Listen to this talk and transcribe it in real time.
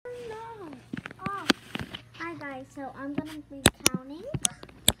Alright, so I'm gonna be counting.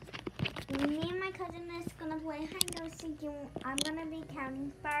 Me and my cousin is gonna play hide and seek. I'm gonna be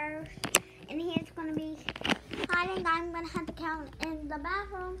counting first, and he's gonna be hiding. I'm gonna have to count in the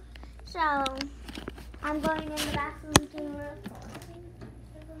bathroom. So I'm going in the bathroom to record.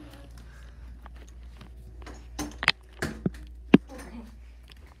 Okay.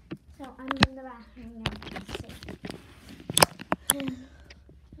 So I'm in the bathroom now. Let's see.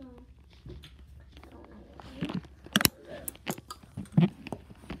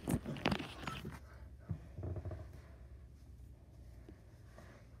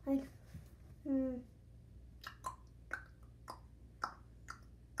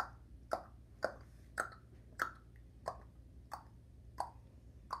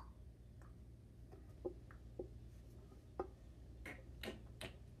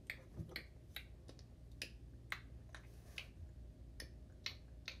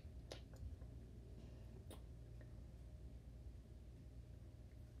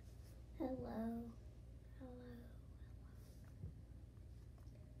 Hello.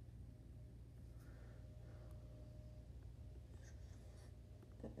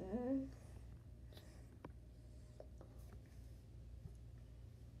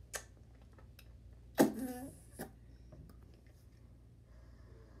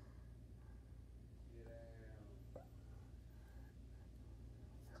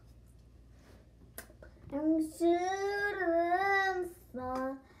 I'm shooting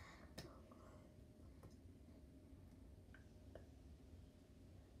for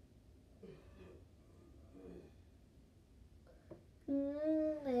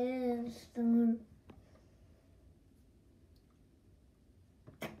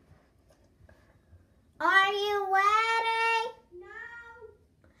Are you ready? No.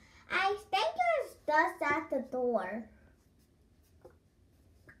 I think there's dust at the door.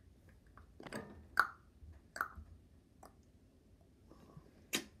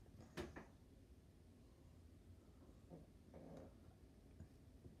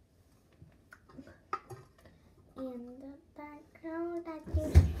 In the background that you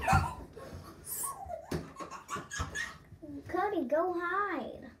Cody, go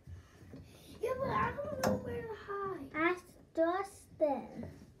hide. Yeah, but I don't know where to hide. Ask Justin.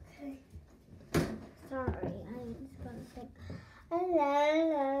 Okay. Sorry, I'm just gonna think.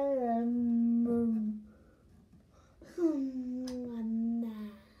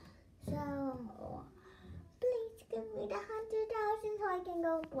 So, please give me the 100,000 so I can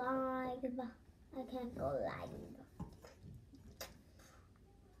go live. I can't go live.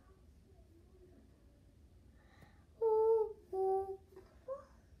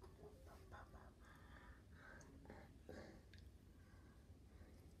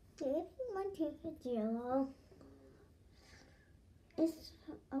 Do you think my tooth is yellow? It's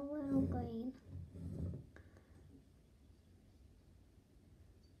a little green.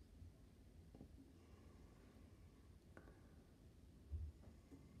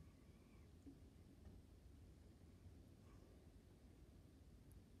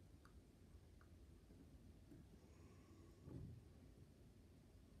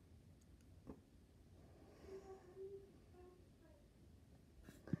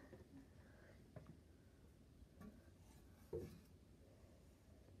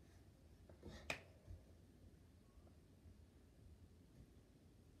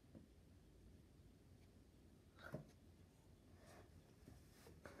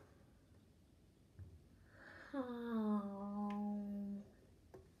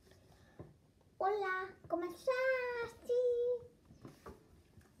 Hola, ¿cómo estás? Sí.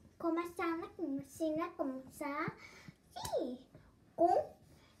 ¿Cómo está la cocina? ¿Cómo está? Sí.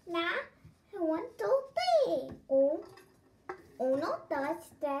 Una, 1, 2, 3. Uno, dos,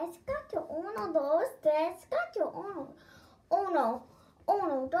 tres, cuatro. 1, 2, 3, 4.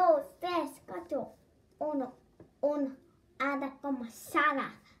 1, 2, 3, 4. 1. Ada como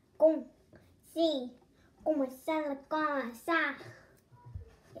sala. Sí. Como sala como sa.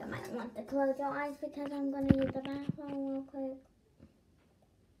 You might want to close your eyes because I'm going to use the bathroom real quick.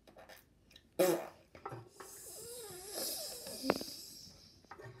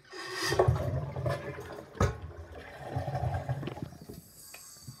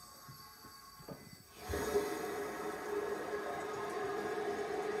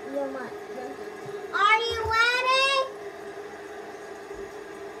 Are you ready?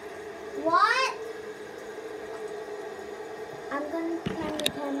 What? I'm going to turn the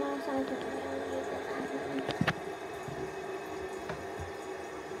camera so I can use the bathroom.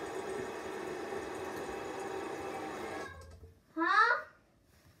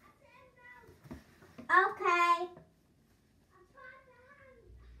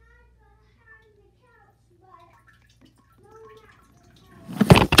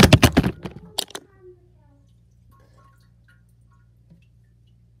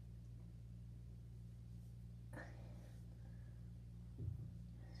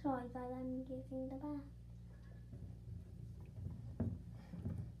 Sorry guys, I'm using the bath.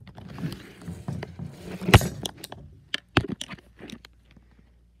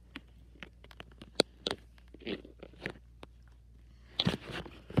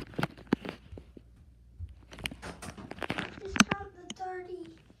 Discount the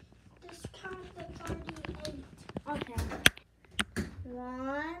 30. Discount the 38. Okay.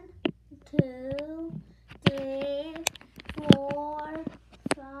 1, 2, 3, 4,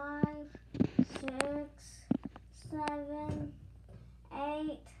 5, 6, 7,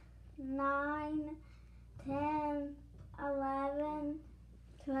 8, 9, 10, 11,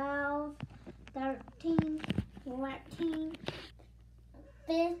 12, 13, 14,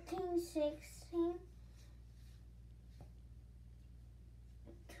 15, 16,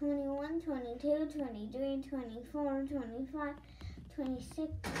 21, 22, 23, 24, 25,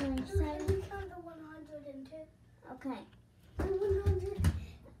 26, 27. Can we count the 102? Okay. And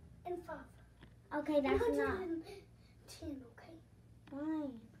 105. Okay, that's not 110, okay?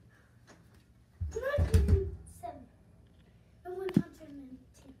 fine. 107. And 110.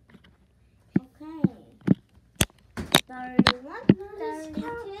 Okay. 31, No, 32,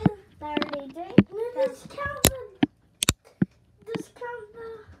 33. No, discount the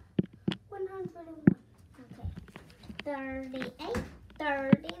 101. Okay. 38,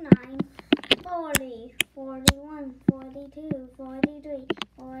 39, 40, 41, 42, 43,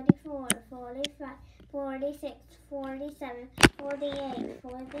 44, 45, 46, 47, 48,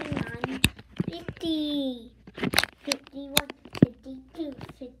 49, 50, 51, 52,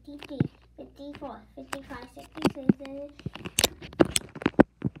 53, 54, 55, 56, 57,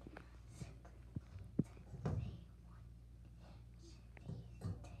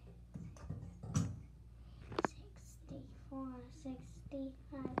 64,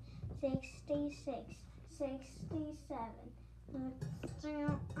 65, 66, 67,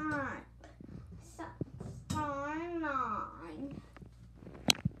 68, 69,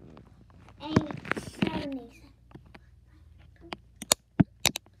 8, 77.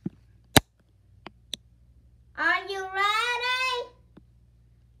 Are you ready?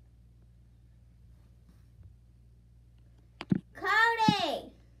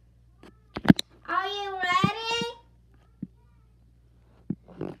 Cody, are you ready?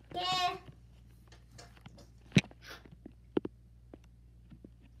 Get.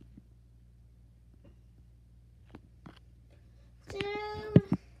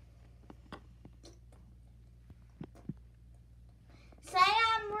 Say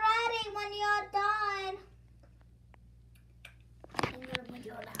I'm ready when you're done.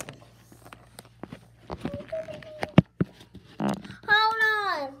 Hold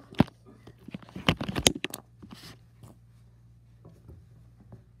on.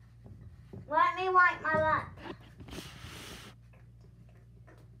 Let me wipe my lap.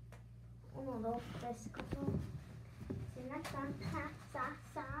 Uno, dos, tres, cuatro.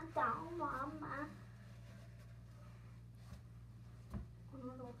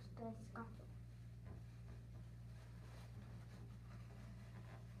 Uno, dos, tres, cuatro.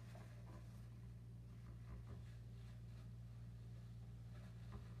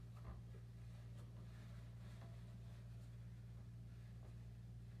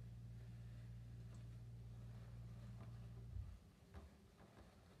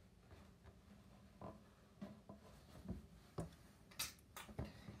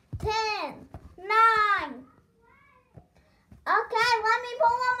 Ten, 9. Okay, let me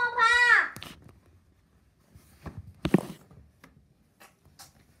pull one more pack.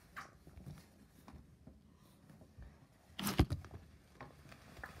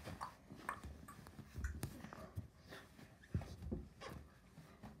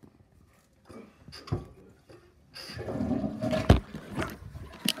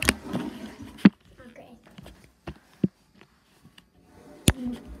 Okay.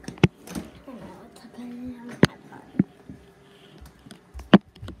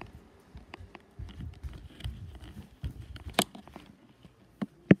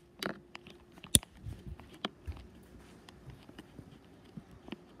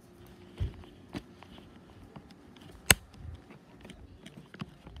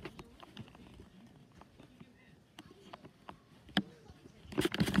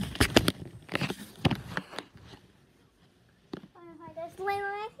 Just lay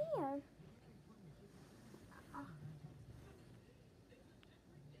right here.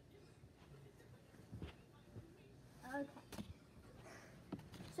 Okay.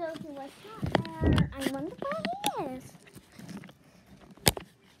 So he was not there. I'm going to put it here.